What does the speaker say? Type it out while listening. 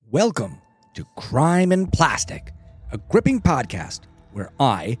Welcome to Crime and Plastic, a gripping podcast where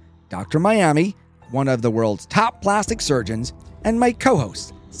I, Dr. Miami, one of the world's top plastic surgeons, and my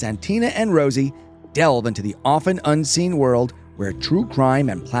co-hosts, Santina and Rosie, delve into the often unseen world where true crime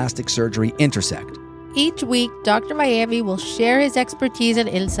and plastic surgery intersect. Each week, Dr. Miami will share his expertise and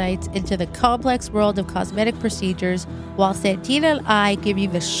insights into the complex world of cosmetic procedures, while Santina and I give you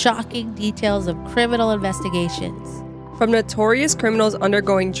the shocking details of criminal investigations. From notorious criminals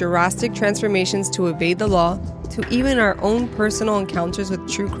undergoing drastic transformations to evade the law, to even our own personal encounters with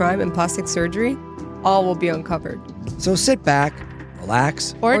true crime and plastic surgery, all will be uncovered. So sit back,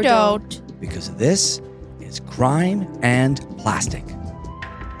 relax, Or don't. because this is Crime and Plastic.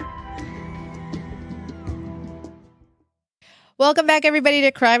 Welcome back, everybody,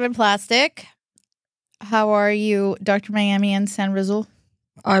 to Crime and Plastic. How are you, Dr. Miami and San Rizal?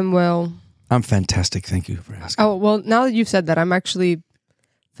 I'm well. I'm fantastic. Thank you for asking. Oh, well, now that you've said that, I'm actually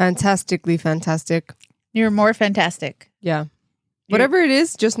fantastically fantastic. You're more fantastic. Yeah. Whatever it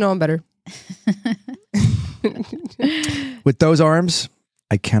is, just know I'm better. With those arms,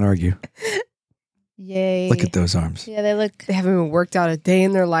 I can't argue. Yay. Look at those arms. Yeah, they look... They haven't even worked out a day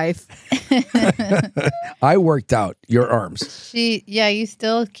in their life. I worked out your arms. You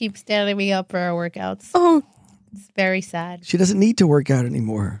still keep standing me up for our workouts. Oh, It's very sad. She doesn't need to work out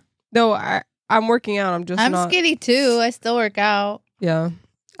anymore. no, I'm working out. I'm not. Skinny too. I still work out. Yeah.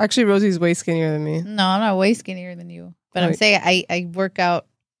 Actually, Rosie's way skinnier than me. No, I'm not way skinnier than you. But I'm Right. saying I work out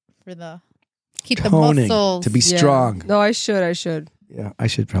for keep Toning, the muscles. to be Yeah. strong. No, I should. Yeah, I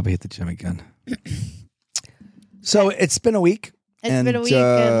should probably hit the gym again. So it's been a week. It's been a week.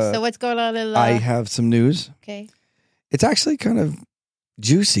 So what's going on in I have some news. Okay. It's actually kind of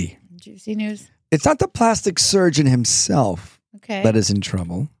juicy. Juicy news. It's not the plastic surgeon himself Okay. that is in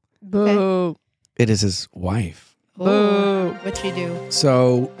trouble. Boo. It is his wife. Ooh, what she do?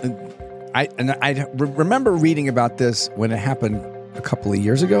 So I remember reading about this when it happened a couple of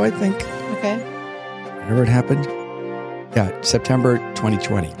years ago, I think. Okay. Whenever it happened. Yeah, September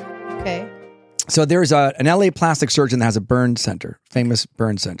 2020. Okay. So there's an LA plastic surgeon that has a burn center, famous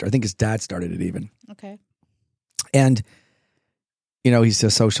burn center. I think his dad started it even. Okay. And, you know, he's a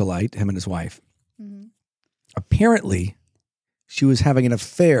socialite, him and his wife. Mm-hmm. Apparently, she was having an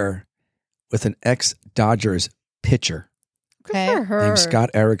affair with an ex-Dodgers pitcher Good Okay. for her. named Scott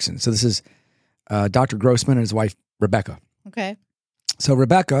Erickson. So this is Dr. Grossman and his wife, Rebecca. Okay. So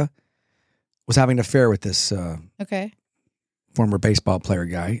Rebecca was having an affair with this Okay. former baseball player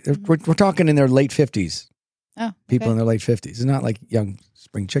guy. We're talking in their late 50s. Oh. People in their late 50s. It's not like young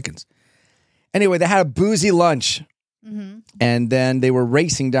spring chickens. Anyway, they had a boozy lunch. Mm-hmm. And then they were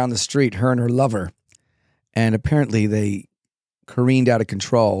racing down the street, her and her lover. And apparently they careened out of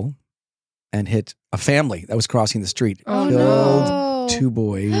control and hit a family that was crossing the street. Oh, Killed no. 2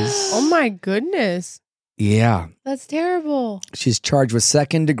 boys. Oh my goodness. Yeah. That's terrible. She's charged with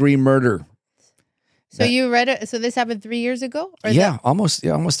 2nd-degree murder. So you read it. So this happened 3 years ago? Or Yeah, almost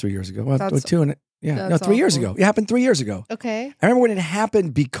 3 years ago. Well, That's- 2 and no, that's 3 years awful. ago. It happened 3 years ago. Okay. I remember when it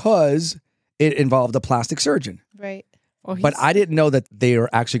happened because it involved a plastic surgeon. Right. Well, But I didn't know that they were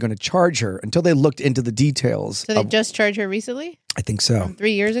actually going to charge her until they looked into the details. So they just charged her recently? I think so. From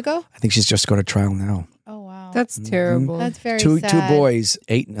 3 years ago? I think she's just going to trial now. Oh, wow. That's terrible. That's very Two sad. boys,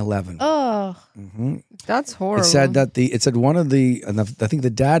 8 and 11. Oh. Mm-hmm. That's horrible. It said that one of the, I think the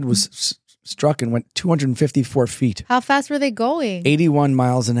dad was struck and went 254 feet, How fast were they going? 81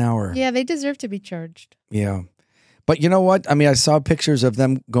 miles an hour. Yeah, they deserve to be charged. Yeah. But you know what? I mean, I saw pictures of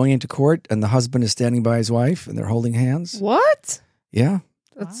them going into court and the husband is standing by his wife and they're holding hands. What? Yeah.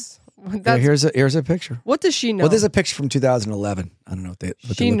 That's Here's a picture. what does she know? Well, there's a picture from 2011. I don't know what they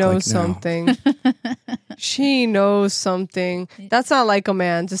She look knows like now. something. She knows something. That's not like a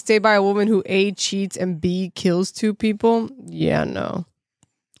man to stay by a woman who A, cheats, and B, kills 2 people. Yeah, no.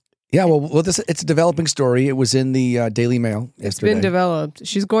 Yeah, well, it's a developing story. It was in the Daily Mail yesterday. It's been developed.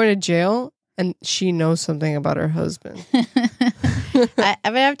 She's going to jail, and she knows something about her husband. I'm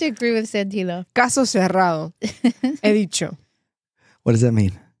going to have to agree with Santina. Caso cerrado. He dicho. What does that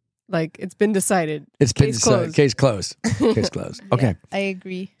mean? Like, it's been decided. It's been Case decided. closed. Case closed. Case closed. Okay. Yeah, I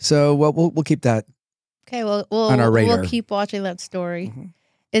agree. So we'll keep that. Okay, well, On our radar. we'll keep watching that story. Mhm.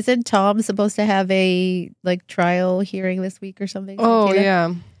 Isn't Tom supposed to have a trial hearing this week or something? Oh, Santina?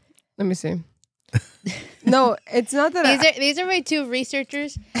 yeah. Let me see. No, it's not that These are my 2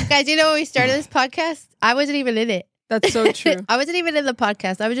 researchers. Guys, you know when we started this podcast? I wasn't even in it. that's so true. I wasn't even in the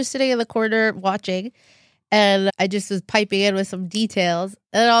podcast. I was just sitting in the corner watching, and I just was piping in with some details.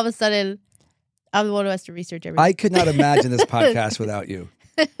 And then all of a sudden, I'm the one who has to research everything. I could not imagine this podcast without you.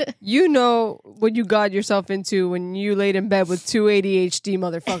 You know what you got yourself into when you laid in bed with two ADHD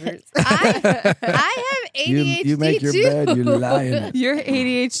motherfuckers. I have ADHD You make your too. bed, you lie in it. Your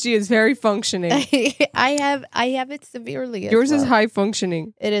ADHD is very functioning. I have it severely. as Yours is well. high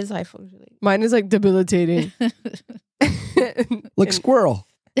functioning. It is high functioning. Mine is like debilitating. Look, squirrel.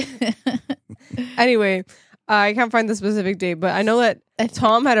 Anyway, I can't find the specific date, but I know that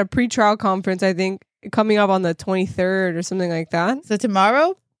Tom had a pre-trial conference, I think, coming up on the 23rd or something like that. So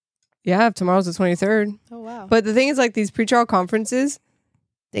tomorrow? Yeah, tomorrow's the 23rd. Oh wow! But the thing is, like, these pre-trial conferences,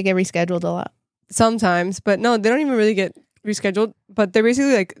 They get rescheduled a lot. sometimes, but no, they don't even really get rescheduled. But they're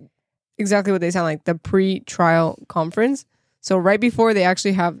basically like exactly what they sound like, the pre-trial conference. So right before they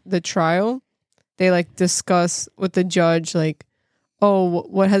actually have the trial, they like discuss with the judge, like, oh,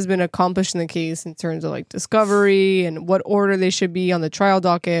 what has been accomplished in the case in terms of like discovery and what order they should be on the trial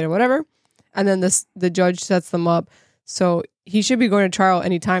docket or whatever. And then the judge sets them up. So he should be going to trial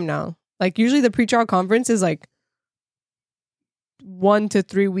anytime now. Like usually the pretrial conference is like 1 to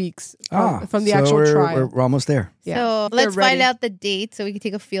 3 weeks from the actual trial. We're almost there. Yeah. So They're let's ready. find out the date so we can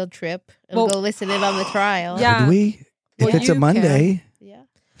take a field trip and Well- go listen in on the trial. Yeah. Do we? If Well, it's a you Monday, Yeah.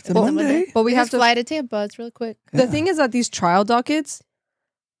 it's a Well, Monday. But we have just to fly to Tampa. It's really quick. The thing is that these trial dockets,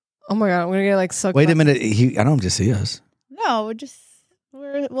 oh my God, I'm going to get like sucked. Wait a back. minute. I don't just see us. No,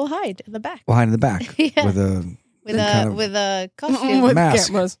 we'll hide in the back. Behind in the back Yeah. with a with a costume. With Mask.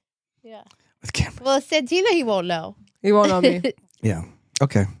 cameras. Yeah. with camera. Well, Santina, he won't know. He won't know me. Yeah.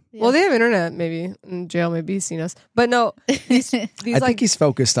 Okay. Yeah. Well, they have internet maybe. In jail, maybe he's seen us. But no, these I like, think he's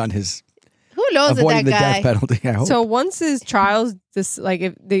focused on his Who knows avoiding with the that death guy? penalty. I hope. so once his trials, this like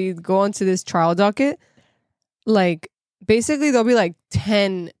if they go onto this trial docket, like basically there'll be like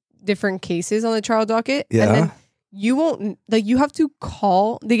 10 different cases on the trial docket. Yeah. And then you won't, like you have to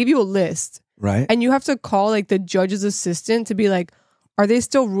call, they give you a list. Right. And you have to call like the judge's assistant to be like, are they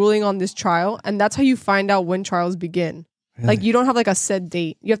still ruling on this trial? And that's how you find out when trials begin. Like you don't have like a set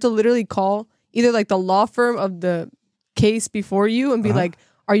date. You have to literally call either like the law firm of the case before you and be like,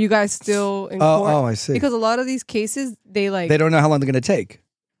 are you guys still in court? Oh, I see. Because a lot of these cases, they like, They don't know how long they're going to take.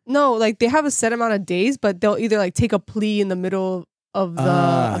 no, like they have a set amount of days, but they'll either like take a plea in the middle of the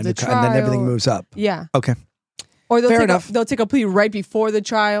trial. And then everything moves up. Yeah. Okay. Or Fair enough. they'll take a plea right before the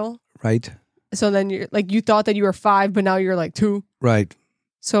trial. Right. So then you're like, you thought that you were 5, but now you're like 2. Right.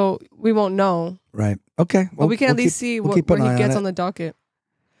 So we won't know. Right. Okay. But we can at we'll least keep- see we'll what, keep an where eye he gets it. on the docket.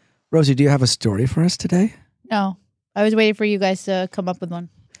 Rosie, do you have a story for us today? No, I was waiting for you guys to come up with one.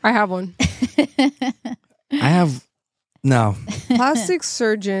 I have one. I have no. Plastic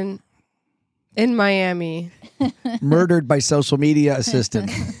surgeon in Miami. Murdered by social media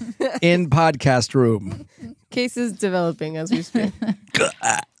assistant in podcast room. Cases developing as we speak.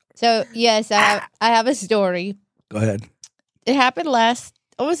 So yes, I have a story. Go ahead. It happened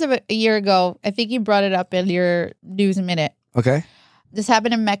almost a year ago. I think you brought it up in your News Minute. Okay. This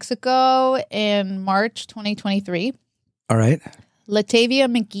happened in Mexico in March 2023. All right. Latavia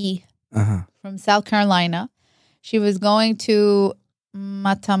McGee Uh-huh. from South Carolina. She was going to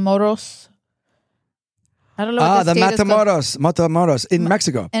Matamoros. I don't know what The state is called. Matamoros in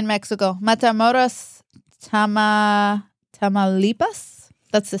Mexico. In Mexico. Matamoros, Tamaulipas.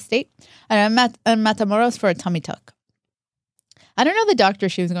 That's the state. And Matamoros for a tummy tuck. I don't know the doctor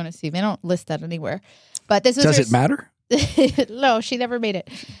she was going to see. They don't list that anywhere. But this was Does it matter? No, she never made it.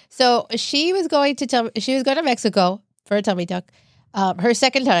 So she was going to Mexico for a tummy tuck. Her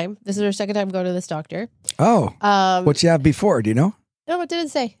second time. This is her second time going to this doctor. Oh. What'd you have before? Do you know? No, it didn't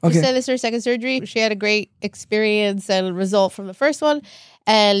say. Okay. She said this is her second surgery. She had a great experience and result from the first one.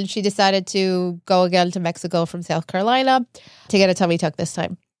 And she decided to go again to Mexico from South Carolina to get a tummy tuck this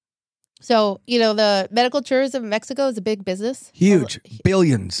time. So, the medical tourism in Mexico is a big business. Huge.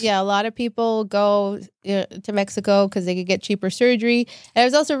 Billions. Yeah, a lot of people go to Mexico because they could get cheaper surgery. And I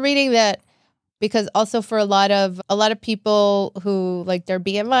was also reading that because also for a lot of people who like their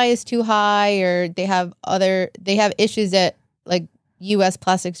BMI is too high or they have issues that like U.S.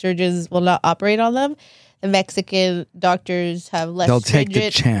 plastic surgeons will not operate on them. The Mexican doctors have less They'll take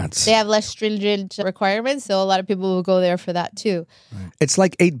stringent. the chance. They have less stringent requirements, so a lot of people will go there for that too. Right. It's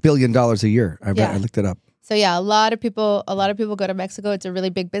like $8 billion a year. I Yeah. looked it up. So yeah, a lot of people go to Mexico. It's a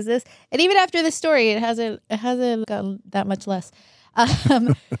really big business, and even after this story, it hasn't gotten that much less.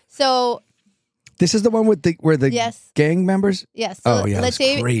 So This is the one with where the yes, gang members. yes. Oh, yeah, that's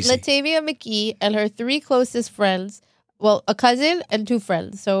crazy. Latavia McGee and her 3 closest friends, well, a cousin and 2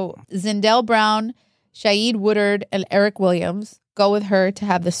 friends. So Zindell Brown, Shaid Woodard, and Eric Williams go with her to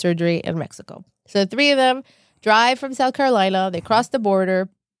have the surgery in Mexico. So the 3 of them drive from South Carolina. They cross the border.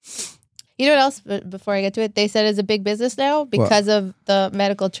 You know what else, before I get to it, they said is a big business now because of the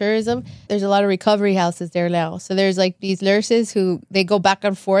medical tourism. There's a lot of recovery houses there now. So there's like these nurses who they go back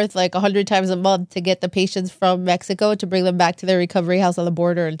and forth like 100 times a month to get the patients from Mexico to bring them back to their recovery house on the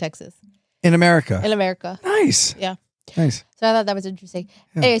border in Texas. In America? In America. Nice. Yeah. Nice. So I thought that was interesting.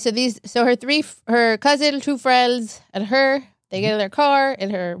 Yeah. Anyway, so her cousin, 2 friends, and her, they get in their car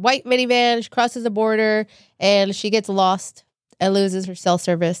in her white minivan. She crosses the border and she gets lost and loses her cell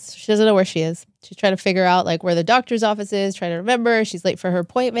service. She doesn't know where she is. She's trying to figure out like where the doctor's office is, trying to remember. She's late for her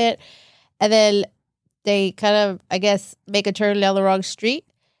appointment. And then they kind of, I guess, make a turn down the wrong street.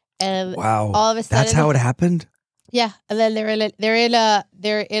 And all of a sudden, that's how it happened? Yeah. And then they're in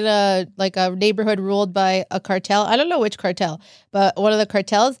a like a neighborhood ruled by a cartel. I don't know which cartel, but one of the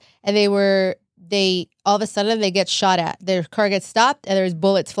cartels. And they all of a sudden they get shot at. Their car gets stopped and there's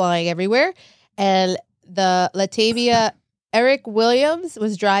bullets flying everywhere. And the Latavia Eric Williams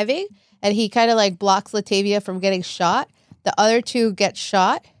was driving and he kind of like blocks Latavia from getting shot. The other 2 get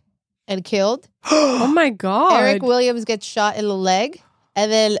shot and killed. Oh my God. Eric Williams gets shot in the leg.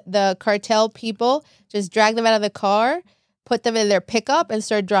 And then the cartel people just drag them out of the car, put them in their pickup and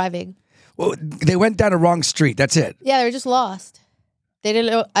start driving. Well, they went down a wrong street. That's it. Yeah, they were just lost. They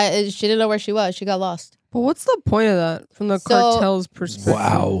didn't know. She didn't know where she was. She got lost. But what's the point of that from the cartel's perspective?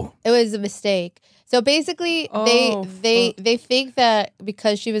 Wow. It was a mistake. So basically, they think that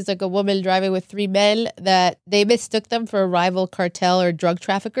because she was like a woman driving with 3 men, that they mistook them for a rival cartel or drug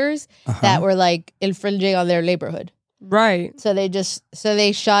traffickers that were like infringing on their neighborhood. Right. So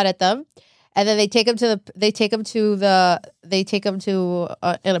they shot at them, and then they take them to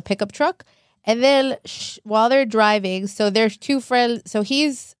in a pickup truck, and then while they're driving, so there's 2 friends. So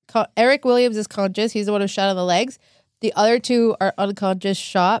Eric Williams is conscious. He's the one who shot on the legs. The other 2 are unconscious,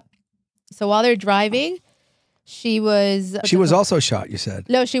 shot. So while they're driving, she was also shot, you said?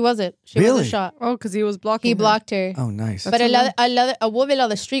 No, she wasn't. She Really? wasn't shot. Oh, because he was blocking He her. blocked her. Oh, nice. But a woman on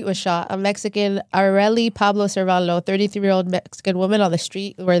the street was shot. A Mexican, Areli Pablo Cervallo, 33-year-old Mexican woman on the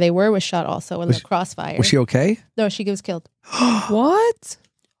street where they was shot also in the crossfire. Was she okay? No, she was killed. What?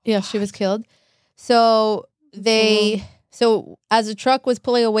 Yeah, she was killed. So so as the truck was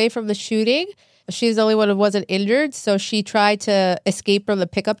pulling away from the shooting, she's the only one who wasn't injured. So she tried to escape from the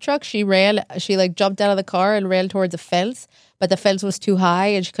pickup truck. She like jumped out of the car and ran towards a fence, but the fence was too high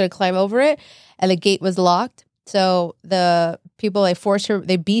and she couldn't climb over it. And the gate was locked. So the people,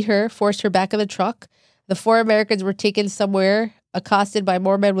 they beat her, forced her back in the truck. The 4 Americans were taken somewhere, accosted by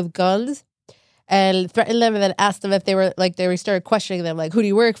more men with guns and threatened them and then asked them if they started questioning them. Like, who do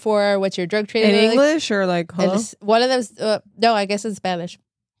you work for? What's your drug trade? In English or like, huh? One of them, no, I guess in Spanish.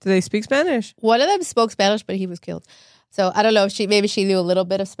 Do they speak Spanish? One of them spoke Spanish, but he was killed. So I don't know if maybe she knew a little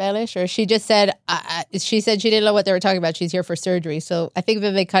bit of Spanish, or she just said, she said she didn't know what they were talking about. She's here for surgery. So I think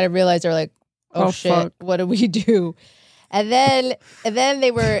that they kind of realized they're like, oh shit, fuck. What do we do? And then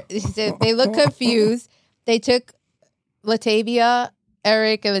they looked confused. They took Latavia,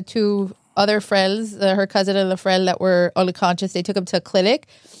 Eric, and the 2 other friends, her cousin and the friend that were unconscious. They took them to a clinic.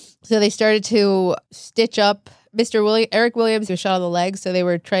 So they started to stitch up Eric Williams was shot on the leg, so they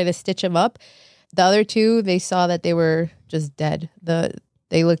were trying to stitch him up. The other 2, they saw that they were just dead.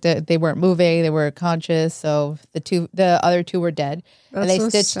 They weren't moving, they were conscious, so the other 2 were dead. That's and they so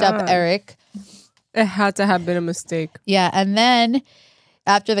stitched sad. up Eric. It had to have been a mistake. Yeah, and then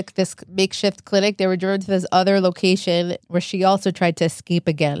after this makeshift clinic, they were driven to this other location where she also tried to escape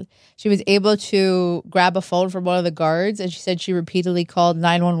again. She was able to grab a phone from one of the guards, and she said she repeatedly called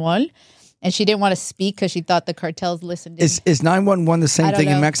 911. And she didn't want to speak because she thought the cartels listened. Is 911 the same thing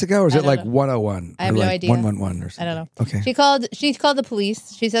in Mexico, or is it like 101? I have no idea. 111 or something. I don't know. Okay. She called the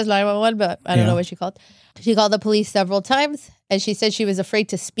police. She says 911, but I don't know what she called. She called the police several times, and she said she was afraid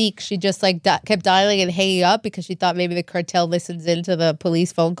to speak. She just like kept dialing and hanging up because she thought maybe the cartel listens into the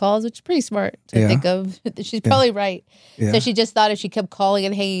police phone calls, which is pretty smart to think of. She's probably right. Yeah. So she just thought if she kept calling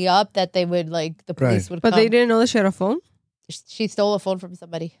and hanging up, that they would the police would come. But they didn't know that she had a phone? She stole a phone from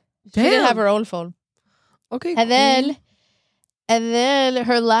somebody. Damn. She didn't have her own phone. Okay. And then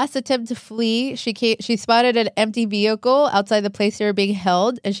her last attempt to flee, she spotted an empty vehicle outside the place they were being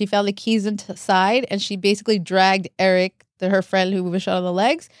held, and she found the keys inside, and she basically dragged Eric, her friend who was shot on the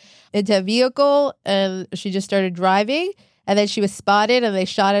legs, into a vehicle, and she just started driving. And then she was spotted, and they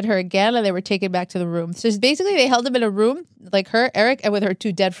shot at her again, and they were taken back to the room. So basically, they held them in a room, like her, Eric, and with her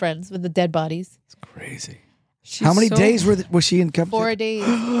 2 dead friends, with the dead bodies. It's crazy. How many days was she in custody? 4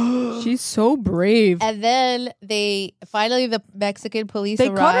 days. She's so brave. And then finally the Mexican police They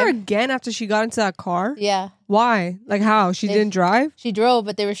arrived. caught her again after she got into that car? Yeah. Why? Like how? She didn't drive? She drove,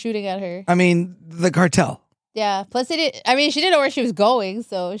 but they were shooting at her. I mean, the cartel. Yeah. Plus, she didn't know where she was going,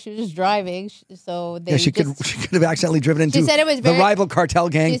 so she was just driving. So they she could have accidentally driven into said it was the rival cartel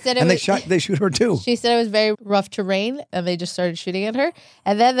gang, and they shoot her too. She said it was very rough terrain, and they just started shooting at her.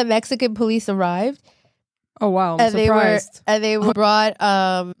 And then the Mexican police arrived. Oh wow! I'm surprised. They brought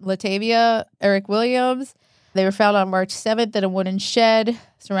Latavia, Eric Williams. They were found on March 7th in a wooden shed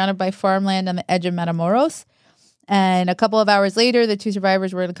surrounded by farmland on the edge of Matamoros. And a couple of hours later, the two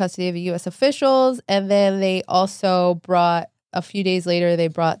survivors were in the custody of the U.S. officials. And then they also a few days later, they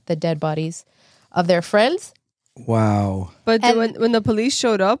brought the dead bodies of their friends. Wow. But when the police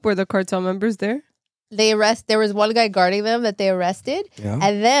showed up, were the cartel members there? There was one guy guarding them that they arrested. Yeah.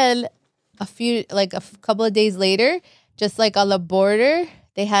 And then a couple of days later, just like on the border,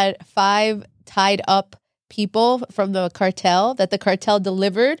 they had 5 tied up people from the cartel that the cartel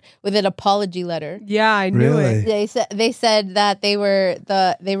delivered with an apology letter. Yeah, I knew it. They said that they wrote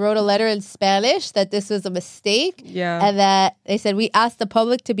a letter in Spanish that this was a mistake. Yeah. And that they said, we asked the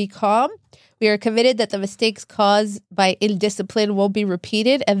public to be calm. We are committed that the mistakes caused by indiscipline won't be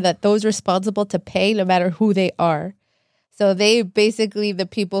repeated and that those responsible to pay no matter who they are. So they basically, the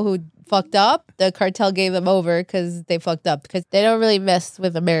people who fucked up, the cartel gave them over because they fucked up because they don't really mess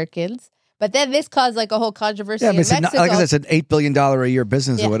with Americans. But then this caused like a whole controversy in Mexico. Like I said, it's an $8 billion a year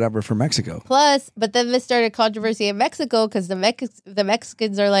business or whatever for Mexico. But then this started controversy in Mexico because the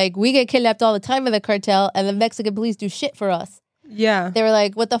Mexicans are like, we get kidnapped all the time in the cartel and the Mexican police do shit for us. Yeah. They were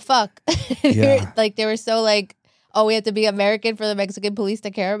like, what the fuck? Yeah. They were so like, oh, we have to be American for the Mexican police to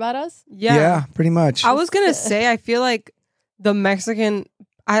care about us? Yeah, pretty much. I was going to say, I feel like the Mexican...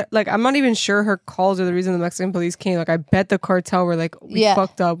 I'm not even sure her calls are the reason the Mexican police came. Like, I bet the cartel were like, we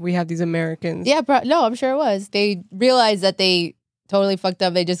fucked up. We have these Americans. Yeah, no, I'm sure it was. They realized that they totally fucked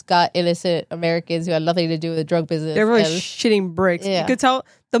up. They just got innocent Americans who had nothing to do with the drug business. They were like shitting bricks. Yeah. You could tell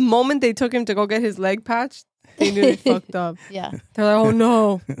the moment they took him to go get his leg patched, they knew they fucked up. Yeah. They're like, oh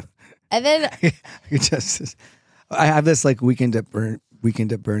no. And then I have this like Weekend at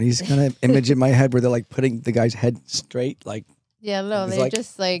Bernie's kind of image in my head where they're like putting the guy's head straight, like. Yeah, no, they're like,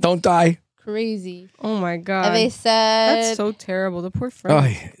 just like... Don't die. Crazy. Oh, my God. And they said... That's so terrible. The poor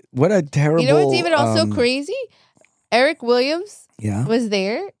friend. Oh, what a terrible... You know what's even also crazy? Eric Williams was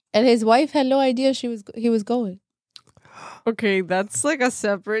there, and his wife had no idea he was going. Okay, that's like a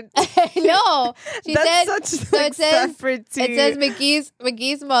separate... No. Separate team. It says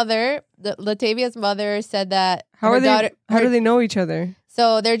McGee's mother, Latavia's mother, said that How do they know each other?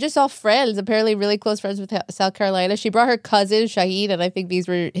 So they're just all friends, apparently really close friends with South Carolina. She brought her cousin, Shahid, and I think these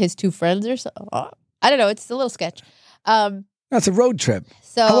were his 2 friends or so. I don't know. It's a little sketch. That's a road trip.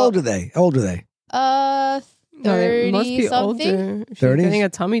 So How old are they? 30 they must be something. Older. She's getting a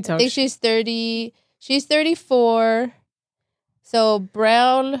tummy tuck. I think she's 30. She's 34. So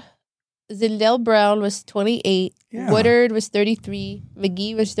Zindell Brown was 28. Yeah. Woodard was 33.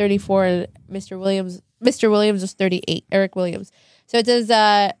 McGee was 34. And Mr. Williams was 38. Eric Williams. So it says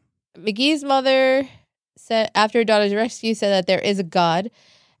McGee's mother said after her daughter's rescue said that there is a God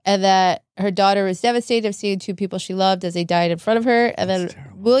and that her daughter was devastated of seeing 2 people she loved as they died in front of her. And then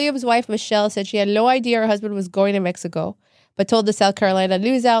Williams' wife, Michelle, said she had no idea her husband was going to Mexico, but told the South Carolina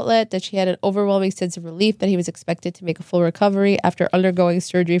news outlet that she had an overwhelming sense of relief that he was expected to make a full recovery after undergoing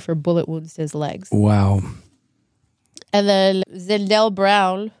surgery for bullet wounds to his legs. Wow. And then Zindell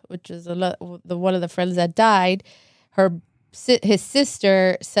Brown, which is one of the friends that died, his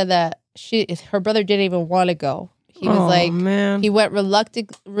sister said that her brother didn't even want to go. He was man. He went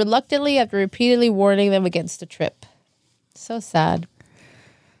reluctantly after repeatedly warning them against the trip. So sad.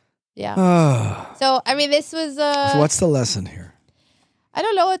 Yeah. So I mean, this was. So what's the lesson here? I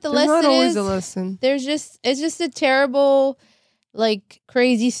don't know what the There's lesson is. Not always a lesson. It's just a terrible, like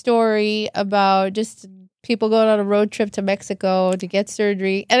crazy story about just people going on a road trip to Mexico to get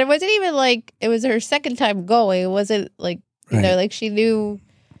surgery, and it wasn't even like it was her second time going. It wasn't like. You know, like she knew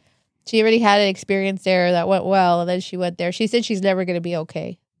she already had an experience there that went well, and then she went there. She said she's never going to be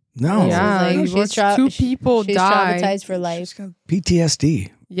okay. No. Yeah, she's 2 people she's died. traumatized for life. She's got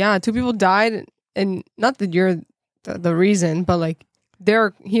PTSD. Yeah, 2 people died, and not that you're the reason, but like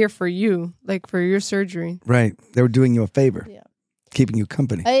they're here for you, like for your surgery. Right. They were doing you a favor. Yeah. Keeping you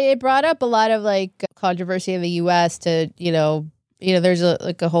company. It brought up a lot of like controversy in the U.S. to, there's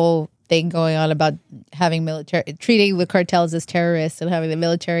a whole thing going on about having treating the cartels as terrorists and having the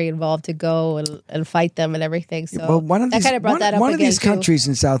military involved to go and fight them and everything. So one of these, kind of brought that up one of these again, countries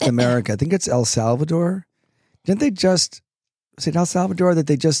in South America, I think it's El Salvador. Didn't they just say El Salvador that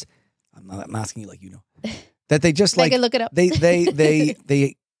they just? I'm asking you like you know that they just I like can look it up.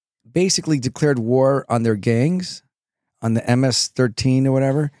 They basically declared war on their gangs, on the MS-13 or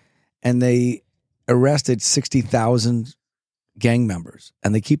whatever, and they arrested 60,000 gang members,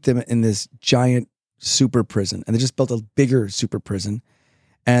 and they keep them in this giant super prison, and they just built a bigger super prison,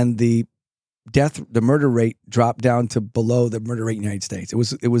 and the murder rate dropped down to below the murder rate in the United States.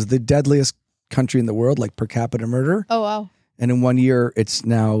 It was the deadliest country in the world, like per capita murder. Oh wow! And in 1 year, it's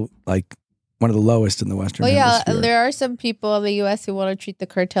now like one of the lowest in the Western Hemisphere. There are some people in the U.S. who want to treat the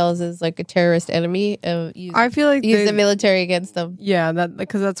cartels as like a terrorist enemy. I feel like use the military against them. Yeah,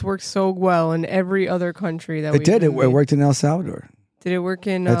 because that's worked so well in every other country that it did. It worked in El Salvador. Did it work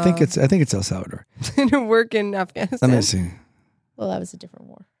in? I think it's El Salvador. Did it work in Afghanistan? Let me see. Well, that was a different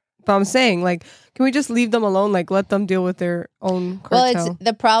war. But I'm saying, like, can we just leave them alone? Like, let them deal with their own cartel. Well,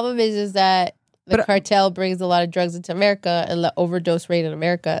 the problem is that the cartel brings a lot of drugs into America, and the overdose rate in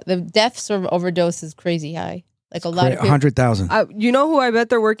America, the deaths from overdose is crazy high. Like a lot of people, 100,000. You know who I bet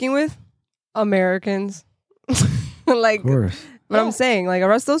they're working with? Americans. Like, of course. But I'm saying, like,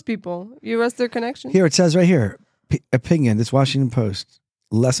 arrest those people. You arrest their connections. Here it says right here. Opinion. This Washington Post.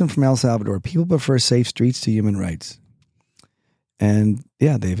 Lesson from El Salvador. People prefer safe streets to human rights. And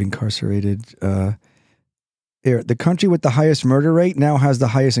yeah, they've incarcerated. The country with the highest murder rate now has the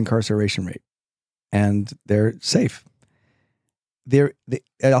highest incarceration rate, and they're safe.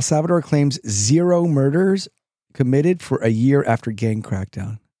 El Salvador claims 0 murders committed for a year after gang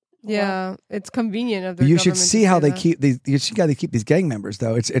crackdown. Yeah, it's convenient of their You should government see to how say they that. keep these. You see how they keep these gang members,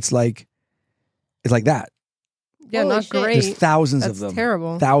 though. It's like that. Yeah, Holy not shit. great. There's thousands That's of them.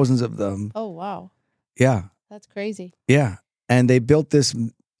 terrible. Thousands of them. Oh wow, Yeah, that's crazy. yeah. And they built this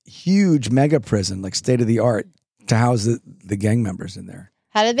huge mega prison, like state of the art, to house the gang members in there.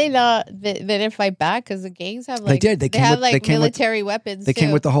 How did they not? They didn't fight back because the gangs have like They did. They have came with military weapons. They too.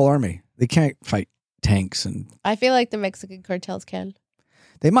 came with the whole army. They can't fight tanks, and I feel like the Mexican cartels can.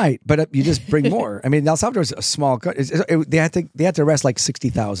 they might, but you just bring more. I mean, El Salvador's a small country. They had to arrest like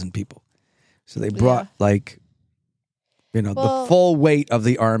 60,000 people, so they brought the full weight of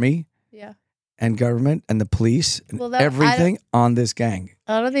the army. Yeah. And government and the police and everything on this gang.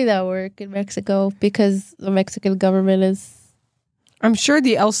 I don't think that would work in Mexico because the Mexican government is. I'm sure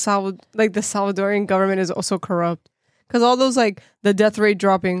the Salvadorian government is also corrupt. Because all those, like, the death rate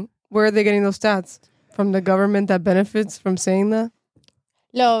dropping, where are they getting those stats? From the government that benefits from saying that?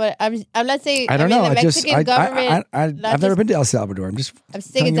 No, but I'm not saying. I don't know. The Mexican government. I've never been to El Salvador. I'm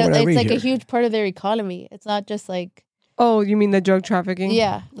saying it's like here. a huge part of their economy. It's not just like. Oh, you mean the drug trafficking?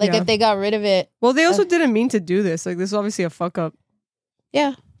 Yeah. If they got rid of it. Well, they also didn't mean to do this. Like, this is obviously a fuck up.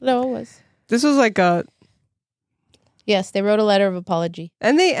 Yeah. No, it was. This was like a... Yes, they wrote a letter of apology.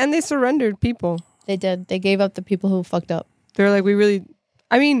 And they surrendered people. They did. They gave up the people who fucked up. They're like,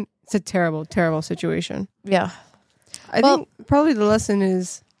 it's a terrible, terrible situation. Yeah. I think probably the lesson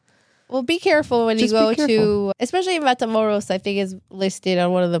is... Well, be careful when you go to... Especially in Matamoros, I think is listed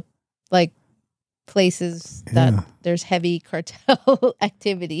on one of the, like, places that there's heavy cartel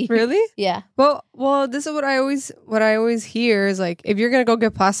activity. Really? Yeah. Well, this is what I always hear is like, if you're gonna go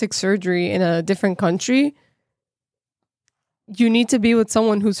get plastic surgery in a different country, you need to be with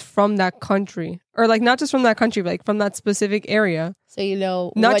someone who's from that country, or like not just from that country, but like from that specific area. So you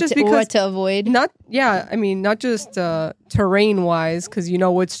know not what just because what to avoid. Not just terrain wise, because you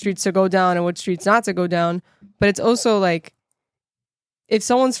know what streets to go down and what streets not to go down, but it's also like, if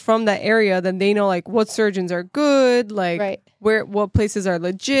someone's from that area, then they know like what surgeons are good, like what places are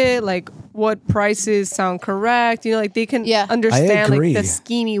legit, like what prices sound correct. You know, like they can understand like the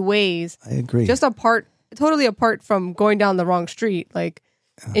schemy ways. I agree. Just totally apart from going down the wrong street. Like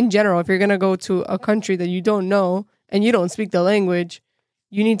in general, if you're gonna go to a country that you don't know and you don't speak the language,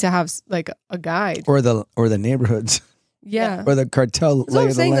 you need to have like a guide or the neighborhoods. Yeah. Or the cartel lay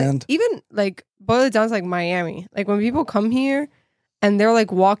of the land. Like, even like boil it down to like Miami. Like when people come here. And they're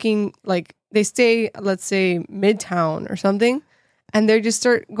like walking, like they stay, let's say, Midtown or something. And they just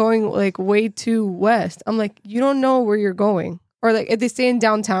start going like way too west. I'm like, you don't know where you're going. Or like if they stay in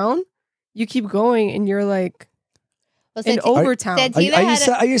downtown, you keep going and you're like in Overtown.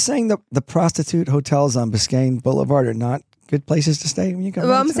 Are you saying the prostitute hotels on Biscayne Boulevard are not good places to stay when you come?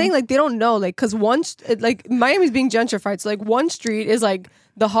 Well, I'm saying like they don't know, like because like Miami's being gentrified. So like one street is like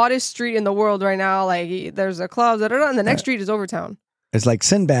the hottest street in the world right now. Like there's a club, and the next street is Overtown. It's like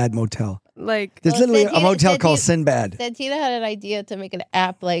Sinbad Motel. Like there's literally a motel called Sinbad. Santina had an idea to make an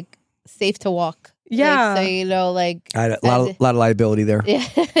app like safe to walk. Yeah, like, so you know, like a lot of liability there. Yeah,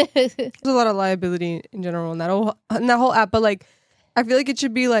 there's a lot of liability in general in that whole app. But like, I feel like it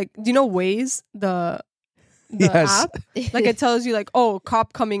should be like, do you know Waze the app? Like it tells you like, oh,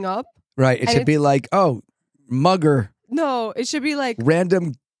 cop coming up. Right. It should be like, oh, mugger. No, it should be like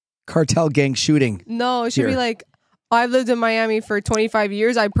random cartel gang shooting. No, it should be like, I've lived in Miami for 25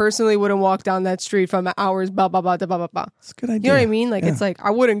 years. I personally wouldn't walk down that street from hours, blah, blah, blah, blah, blah, blah. It's a good idea. You know what I mean? Like, it's like,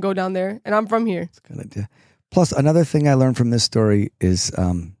 I wouldn't go down there, and I'm from here. It's a good idea. Plus, another thing I learned from this story is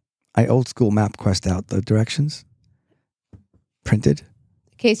I old school MapQuest out the directions. Printed.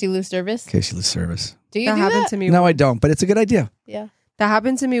 In case you lose service. In case you lose service. Do you That do happened that? to me. No, I don't, but it's a good idea. Yeah. That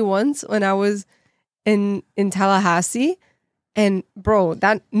happened to me once when I was in Tallahassee. And bro,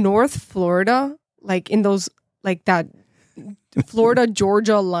 that North Florida, like in those, like that Florida,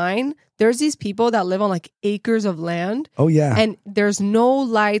 Georgia line, there's these people that live on like acres of land. Oh, yeah. And there's no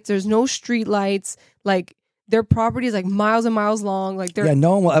lights, there's no street lights. Like their property is like miles and miles long. Like they're, yeah,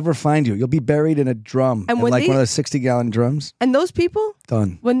 no one will ever find you. You'll be buried in a drum. And in when like they- one of those 60-gallon drums. and those people,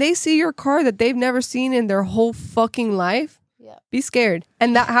 Done. when they see your car that they've never seen in their whole fucking life, Yeah. be scared.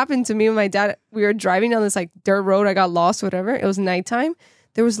 And that happened to me and my dad. We were driving down this like dirt road. I got lost, whatever. It was nighttime.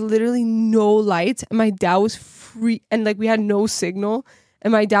 There was literally no lights. And my dad was free. And like we had no signal.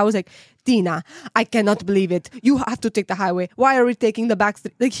 And my dad was like, Dina, I cannot believe it. You have to take the highway. Why are we taking the back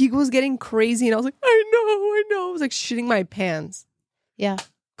street? Like he was getting crazy. And I was like, I know. I was like shitting my pants. Yeah.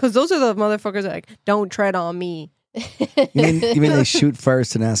 Because those are the motherfuckers that are like, don't tread on me. You mean they shoot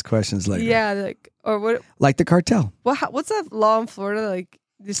first and ask questions later? Yeah. Like, or what? Like the cartel. What's that law in Florida? Like,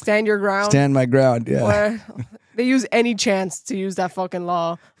 you stand your ground. Stand my ground. Yeah. Where they use any chance to use that fucking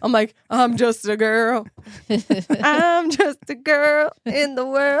law. I'm like, I'm just a girl. I'm just a girl in the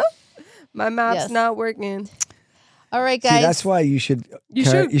world. My map's Yes. not working. All right, See, guys. that's why you should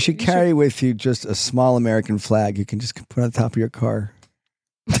carry with you just a small American flag. You can just put on top of your car.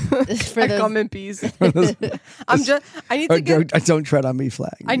 For I those- come in peace. I need Or to get don't tread on me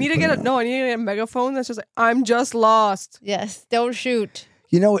flag. I need to get a megaphone that's just like, I'm just lost. Yes. Don't shoot.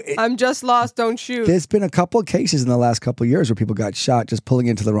 You know, I'm just lost. Don't shoot. there's been a couple of cases in the last couple of years where people got shot just pulling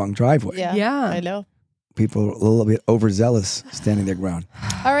into the wrong driveway. Yeah. Yeah. I know. People are a little bit overzealous standing their ground.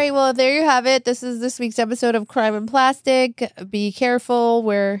 All right. Well, there you have it. This is this week's episode of Crime and Plastic. Be careful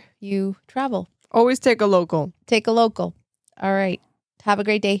where you travel. Always take a local. Take a local. All right. Have a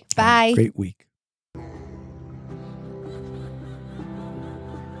great day. Bye. Great week.